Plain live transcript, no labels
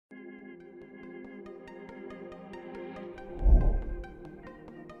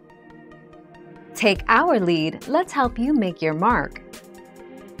Take our lead, let's help you make your mark.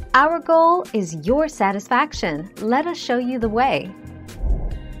 Our goal is your satisfaction. Let us show you the way.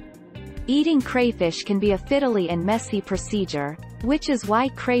 Eating crayfish can be a fiddly and messy procedure, which is why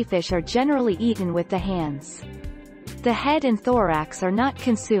crayfish are generally eaten with the hands. The head and thorax are not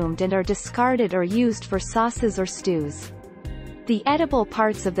consumed and are discarded or used for sauces or stews. The edible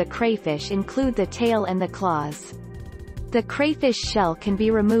parts of the crayfish include the tail and the claws. The crayfish shell can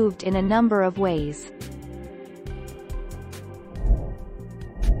be removed in a number of ways.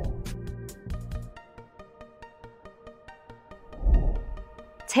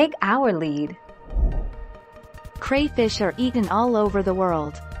 Take our lead. Crayfish are eaten all over the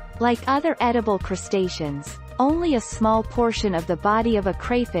world. Like other edible crustaceans, only a small portion of the body of a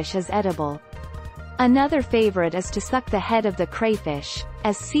crayfish is edible. Another favorite is to suck the head of the crayfish,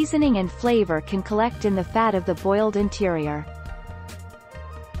 as seasoning and flavor can collect in the fat of the boiled interior.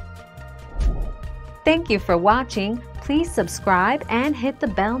 Thank you for watching. Please subscribe and hit the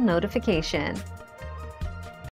bell notification.